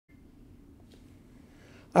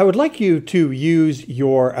I would like you to use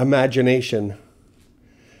your imagination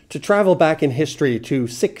to travel back in history to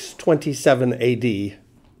 627 AD,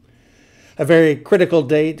 a very critical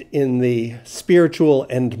date in the spiritual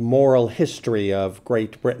and moral history of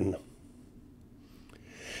Great Britain.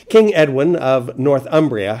 King Edwin of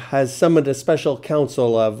Northumbria has summoned a special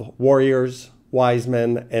council of warriors, wise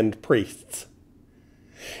men, and priests.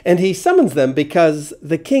 And he summons them because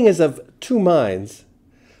the king is of two minds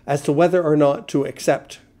as to whether or not to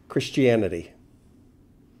accept Christianity.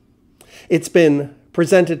 It's been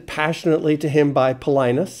presented passionately to him by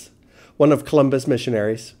Paulinus, one of Columbus'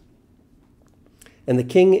 missionaries, and the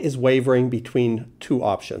king is wavering between two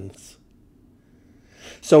options.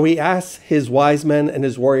 So he asks his wise men and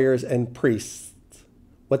his warriors and priests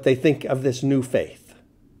what they think of this new faith,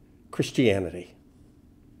 Christianity.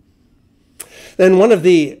 Then one of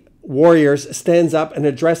the warriors stands up and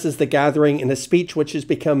addresses the gathering in a speech which has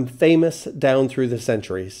become famous down through the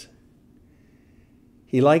centuries.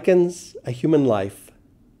 He likens a human life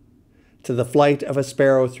to the flight of a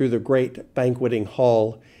sparrow through the great banqueting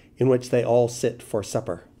hall in which they all sit for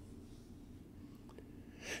supper.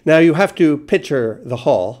 Now you have to picture the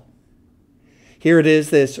hall. Here it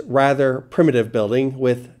is, this rather primitive building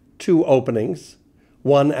with two openings,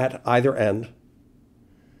 one at either end.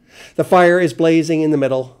 The fire is blazing in the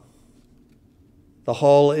middle. The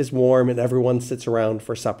hall is warm and everyone sits around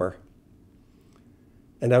for supper.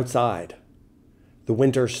 And outside, the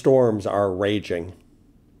winter storms are raging.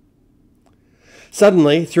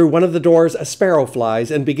 Suddenly, through one of the doors, a sparrow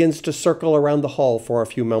flies and begins to circle around the hall for a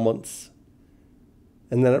few moments.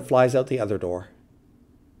 And then it flies out the other door.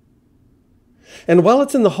 And while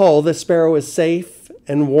it's in the hall, the sparrow is safe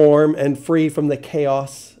and warm and free from the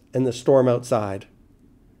chaos and the storm outside.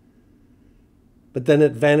 But then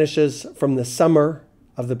it vanishes from the summer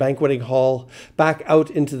of the banqueting hall back out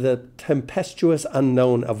into the tempestuous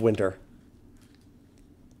unknown of winter.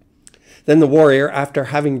 Then the warrior, after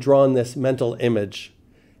having drawn this mental image,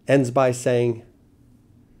 ends by saying,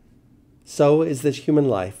 "So is this human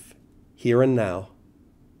life, here and now.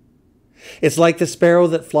 It's like the sparrow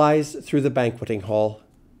that flies through the banqueting hall.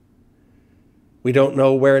 We don't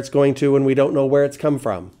know where it's going to, and we don't know where it's come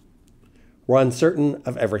from. We're uncertain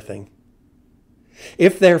of everything.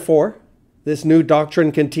 If, therefore, this new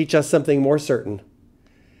doctrine can teach us something more certain,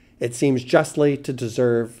 it seems justly to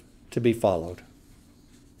deserve to be followed."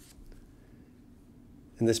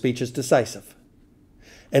 And the speech is decisive.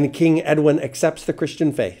 And King Edwin accepts the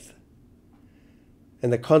Christian faith.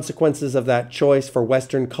 And the consequences of that choice for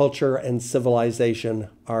Western culture and civilization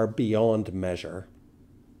are beyond measure.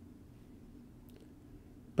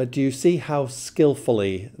 But do you see how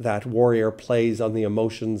skillfully that warrior plays on the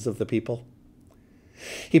emotions of the people?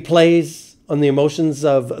 He plays on the emotions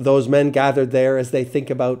of those men gathered there as they think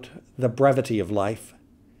about the brevity of life,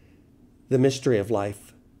 the mystery of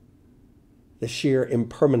life, the sheer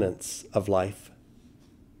impermanence of life.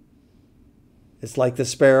 It's like the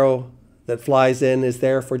sparrow that flies in is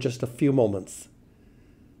there for just a few moments,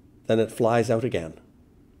 then it flies out again.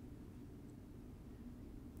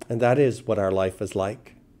 And that is what our life is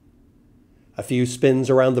like. A few spins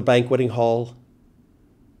around the banqueting hall,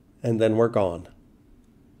 and then we're gone.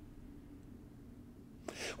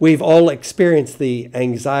 We've all experienced the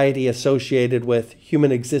anxiety associated with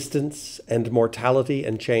human existence and mortality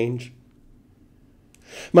and change.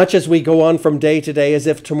 Much as we go on from day to day as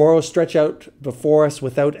if tomorrow stretch out before us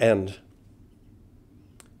without end.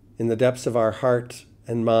 In the depths of our heart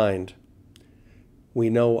and mind, we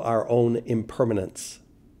know our own impermanence.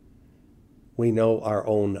 We know our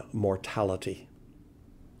own mortality.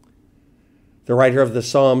 The writer of the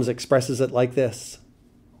Psalms expresses it like this: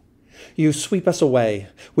 "You sweep us away.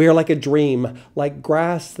 We are like a dream, like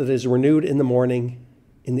grass that is renewed in the morning.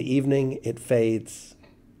 In the evening it fades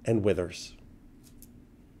and withers."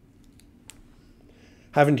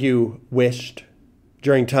 Haven't you wished,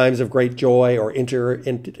 during times of great joy or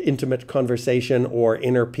intimate conversation or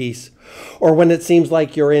inner peace, or when it seems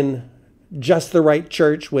like you're in just the right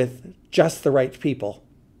church with just the right people,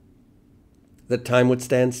 that time would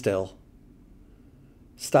stand still,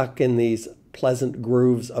 stuck in these pleasant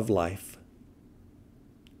grooves of life?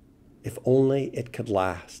 If only it could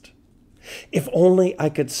last. If only I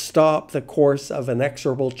could stop the course of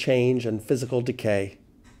inexorable change and physical decay.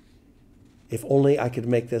 If only I could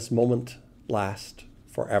make this moment last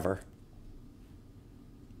forever.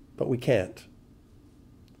 But we can't.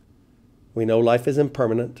 We know life is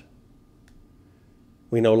impermanent.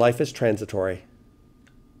 We know life is transitory.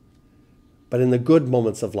 But in the good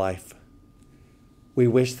moments of life, we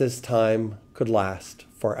wish this time could last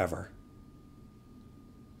forever.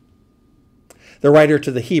 The writer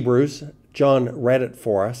to the Hebrews John read it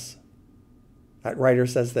for us. That writer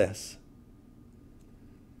says this: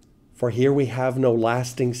 "For here we have no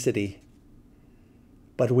lasting city,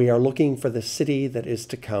 but we are looking for the city that is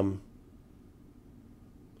to come."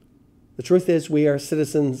 The truth is, we are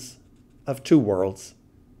citizens of two worlds,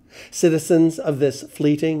 citizens of this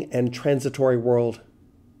fleeting and transitory world,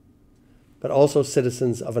 but also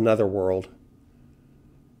citizens of another world,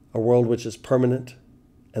 a world which is permanent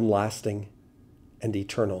and lasting and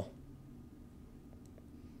eternal.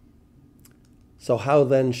 So how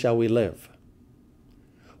then shall we live?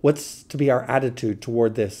 What's to be our attitude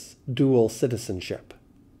toward this dual citizenship?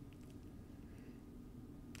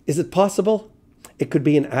 Is it possible? It could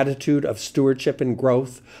be an attitude of stewardship and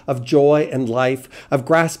growth, of joy and life, of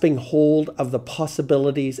grasping hold of the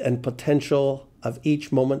possibilities and potential of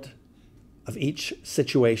each moment, of each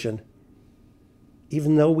situation,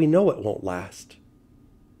 even though we know it won't last.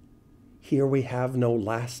 Here we have no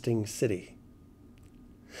lasting city.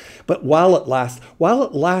 But while it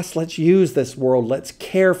lasts, let's use this world. Let's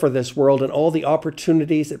care for this world and all the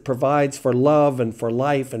opportunities it provides for love and for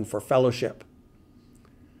life and for fellowship.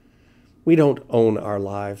 We don't own our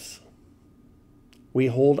lives. We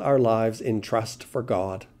hold our lives in trust for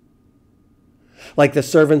God. Like the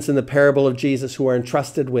servants in the parable of Jesus who are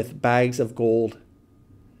entrusted with bags of gold,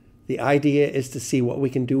 the idea is to see what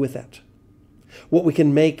we can do with it, what we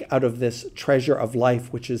can make out of this treasure of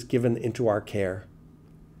life which is given into our care.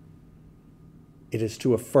 It is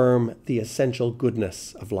to affirm the essential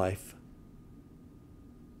goodness of life.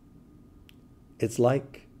 It's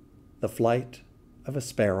like the flight of a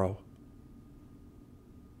sparrow.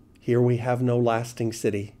 Here we have no lasting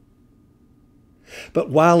city.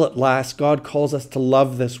 But while it lasts, God calls us to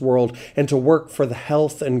love this world and to work for the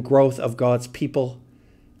health and growth of God's people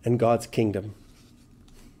and God's kingdom.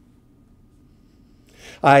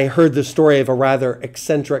 I heard the story of a rather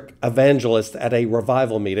eccentric evangelist at a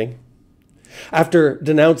revival meeting. After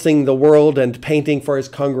denouncing the world and painting for his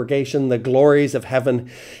congregation the glories of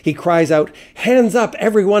heaven, he cries out, "Hands up,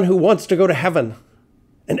 everyone who wants to go to heaven."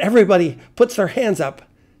 And everybody puts their hands up,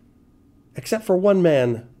 except for one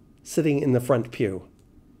man sitting in the front pew.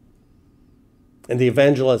 And the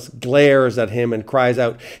evangelist glares at him and cries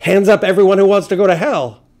out, "Hands up, everyone who wants to go to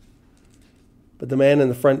hell." But the man in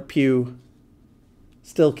the front pew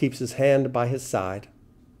still keeps his hand by his side.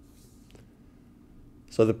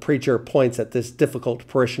 So the preacher points at this difficult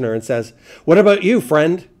parishioner and says, "What about you,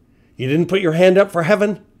 friend? You didn't put your hand up for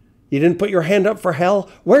heaven? You didn't put your hand up for hell?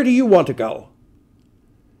 Where do you want to go?"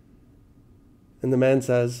 And the man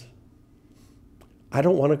says, "I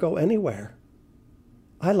don't want to go anywhere.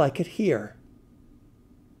 I like it here."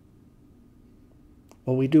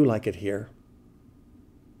 Well, we do like it here.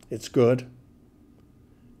 It's good.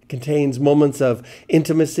 It contains moments of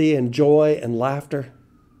intimacy and joy and laughter.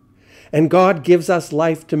 And God gives us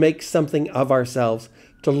life to make something of ourselves,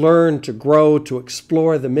 to learn, to grow, to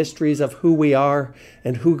explore the mysteries of who we are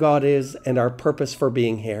and who God is and our purpose for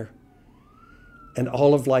being here. And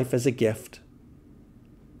all of life is a gift.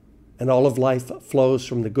 And all of life flows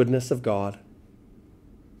from the goodness of God.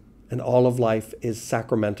 And all of life is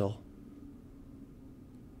sacramental.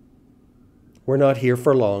 We're not here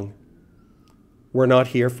for long. We're not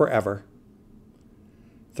here forever.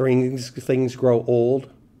 Things grow old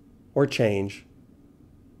or change.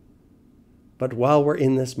 But while we're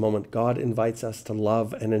in this moment, God invites us to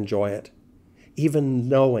love and enjoy it, even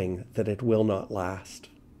knowing that it will not last.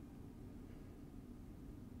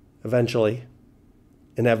 Eventually,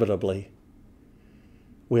 inevitably,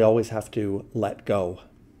 we always have to let go.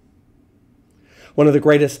 One of the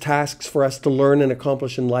greatest tasks for us to learn and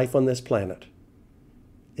accomplish in life on this planet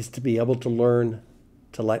is to be able to learn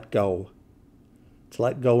to let go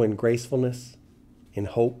in gracefulness, in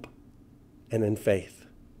hope, and in faith.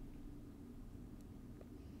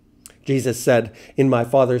 Jesus said, "In my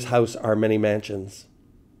Father's house are many mansions."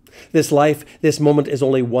 This life, this moment is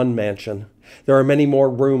only one mansion. There are many more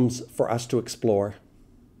rooms for us to explore.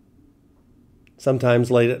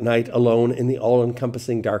 Sometimes late at night, alone in the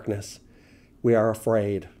all-encompassing darkness, we are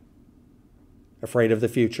afraid. Afraid of the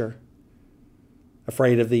future.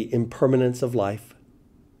 Afraid of the impermanence of life.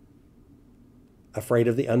 Afraid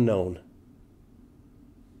of the unknown.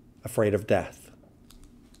 Afraid of death.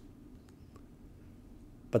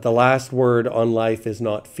 But the last word on life is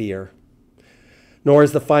not fear, nor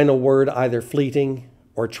is the final word either fleeting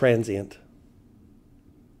or transient.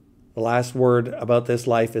 The last word about this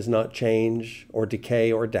life is not change or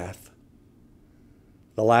decay or death.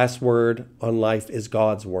 The last word on life is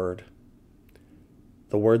God's word,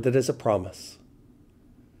 the word that is a promise.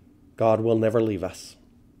 God will never leave us.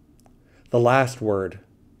 The last word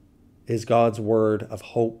is God's word of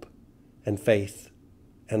hope and faith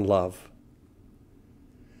and love.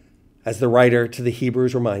 As the writer to the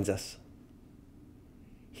Hebrews reminds us,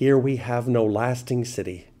 here we have no lasting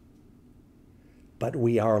city, but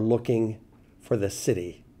we are looking for the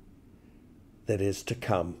city that is to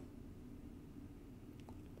come.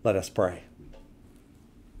 Let us pray.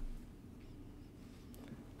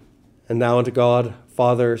 And now unto God,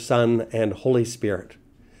 Father, Son, and Holy Spirit,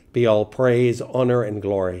 be all praise, honor, and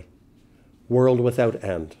glory, world without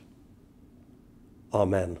end.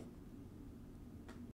 Amen.